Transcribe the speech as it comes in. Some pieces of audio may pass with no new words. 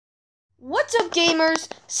What's up, gamers?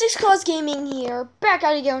 Six Claws Gaming here, back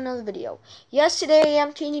at it again with another video. Yes, today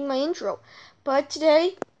I'm changing my intro, but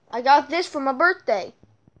today I got this for my birthday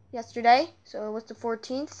yesterday, so it was the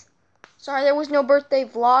 14th. Sorry there was no birthday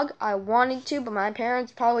vlog. I wanted to, but my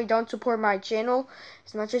parents probably don't support my channel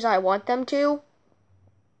as much as I want them to.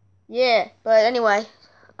 Yeah, but anyway,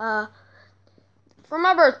 for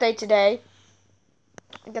my birthday today,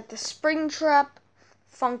 I got the Springtrap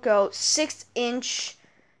Funko 6-inch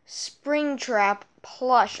Springtrap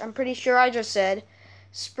plush. I'm pretty sure I just said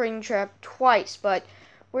Springtrap twice, but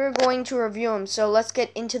we're going to review them. So let's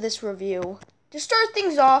get into this review. To start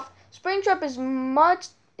things off, Springtrap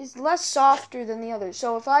is less softer than the others.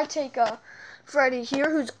 So if I take Freddy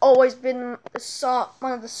here, who's always been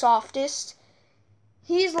one of the softest,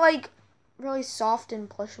 he's like really soft and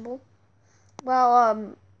plushable.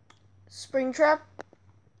 Well, Springtrap,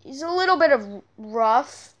 he's a little bit of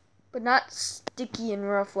rough, but not sticky and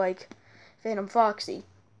rough like Phantom Foxy.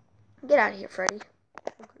 Get out of here, Freddy.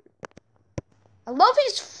 I love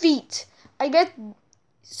his feet. I bet,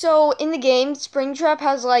 so in the game, Springtrap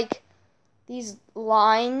has like these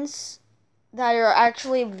lines that are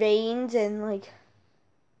actually veins and like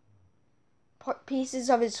pieces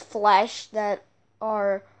of his flesh that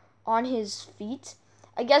are on his feet.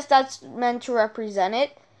 I guess that's meant to represent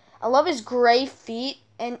it. I love his gray feet,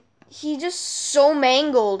 and he's just so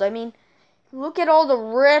mangled. I mean, look at all the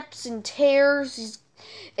rips and tears.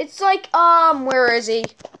 It's like, where is he?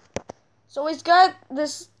 So he's got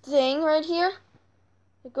this thing right here.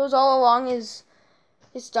 It goes all along his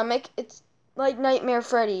stomach. It's like Nightmare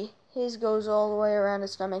Freddy. His goes all the way around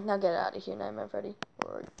his stomach. Now get out of here, Nightmare Freddy.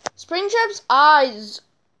 Springtrap's eyes,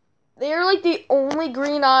 they're like the only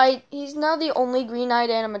green-eyed. He's now the only green-eyed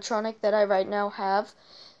animatronic that I right now have.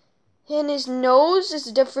 And his nose is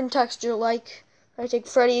a different texture. Like, if I take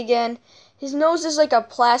Freddy again, his nose is like a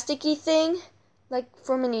plasticky thing, like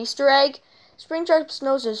from an Easter egg. Springtrap's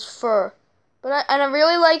nose is fur. But I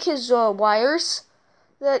really like his wires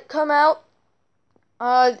that come out.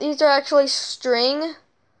 These are actually string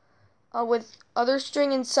with other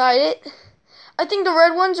string inside it. I think the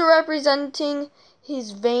red ones are representing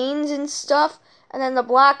his veins and stuff, and then the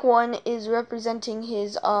black one is representing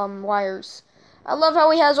his wires. I love how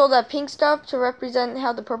he has all that pink stuff to represent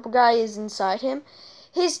how the purple guy is inside him.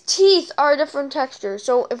 His teeth are a different texture,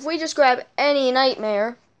 so if we just grab any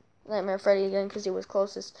Nightmare Freddy again because he was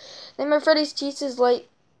closest. Nightmare Freddy's teeth is like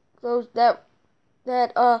those that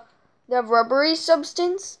rubbery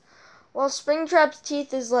substance, while Springtrap's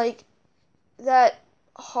teeth is like that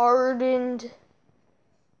hardened,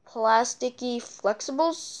 plasticky,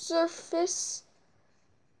 flexible surface.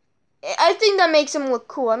 I think that makes him look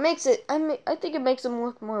cool. I think it makes him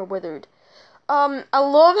look more withered. I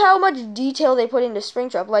love how much detail they put into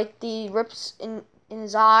Springtrap, like the rips in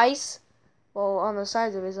his eyes. Well, on the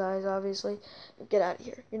sides of his eyes, obviously. Get out of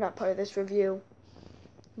here. You're not part of this review.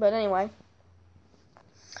 But anyway.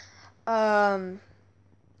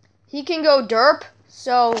 He can go derp.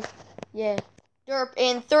 So, yeah. Derp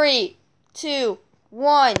in 3, 2,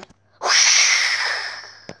 1.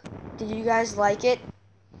 Did you guys like it?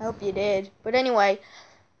 I hope you did. But anyway,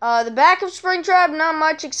 the back of Springtrap, not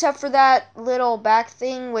much except for that little back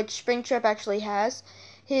thing, which Springtrap actually has.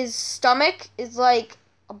 His stomach is like,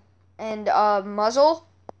 and muzzle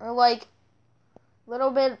are like a little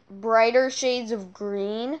bit brighter shades of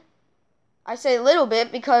green. I say a little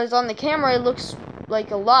bit because on the camera it looks like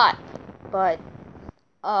a lot. But,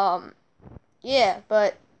 yeah,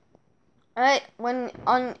 but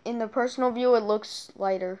in the personal view it looks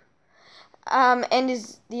lighter. And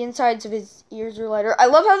the insides of his ears are lighter. I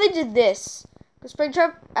love how they did this. The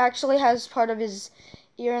Springtrap actually has part of his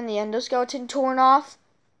ear and the endoskeleton torn off.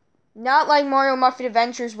 Not like Mario Muffet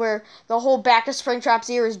Adventures where the whole back of Springtrap's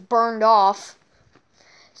ear is burned off.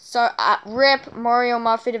 So, rip Mario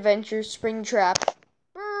Muffet Adventures Springtrap.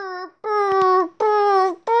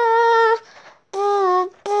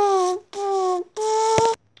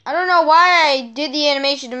 I don't know why I did the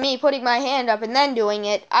animation of me putting my hand up and then doing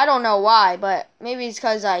it. I don't know why, but maybe it's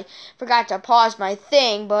because I forgot to pause my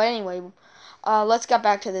thing. But anyway, let's get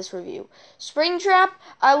back to this review. Springtrap,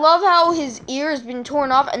 I love how his ear has been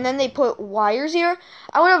torn off and then they put wires here.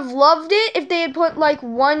 I would have loved it if they had put like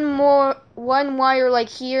one wire like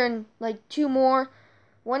here and like two more,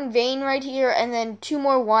 one vein right here and then two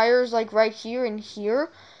more wires like right here and here.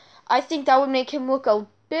 I think that would make him look a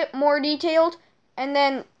bit more detailed. And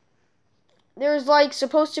then there's like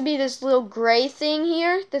supposed to be this little gray thing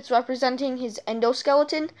here that's representing his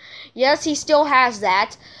endoskeleton. Yes, he still has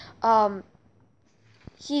that.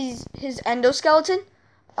 His endoskeleton.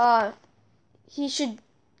 He should,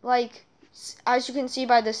 like, as you can see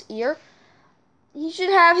by this ear, he should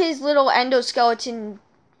have his little endoskeleton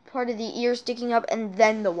part of the ear sticking up and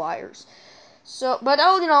then the wires. So, but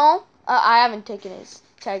all in all, I haven't taken his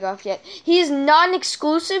tag off yet. He is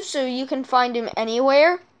non-exclusive, so you can find him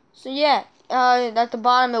anywhere. So yeah, at the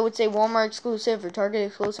bottom it would say Walmart exclusive or Target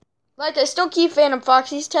exclusive. Like, I still keep Phantom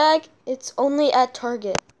Foxy's tag. It's only at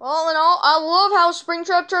Target. All in all, I love how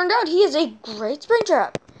Springtrap turned out. He is a great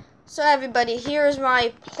Springtrap. So everybody, here's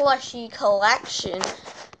my plushie collection.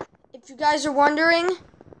 If you guys are wondering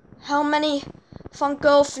how many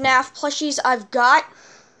Funko FNAF plushies I've got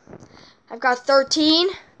 13.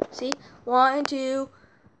 See? 1, 2,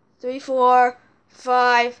 3, 4,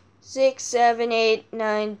 5, 6, 7, 8,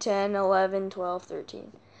 9, 10, 11, 12,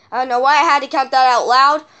 13. I don't know why I had to count that out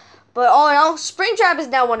loud, but all in all, Springtrap is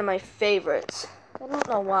now one of my favorites. I don't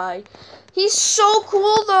know why. He's so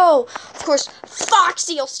cool, though. Of course,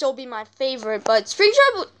 Foxy will still be my favorite, but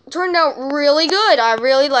Springtrap turned out really good. I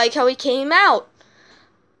really like how he came out.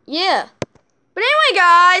 Yeah. But anyway,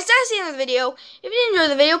 guys, that's the end of the video. If you did enjoy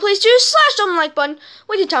the video, please do slash the like button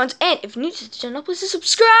with your talents. And if you're new to the channel, please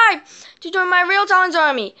subscribe to join my Real Talents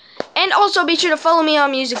Army. And also be sure to follow me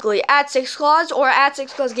on Musically at 6claws or at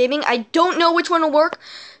 6claws Gaming. I don't know which one will work.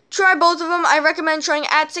 Try both of them. I recommend trying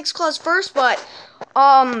at 6claws first, but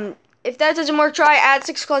if that doesn't work, try at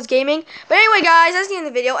 6claws Gaming. But anyway, guys, that's the end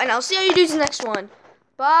of the video, and I'll see how you do in the next one.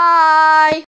 Bye.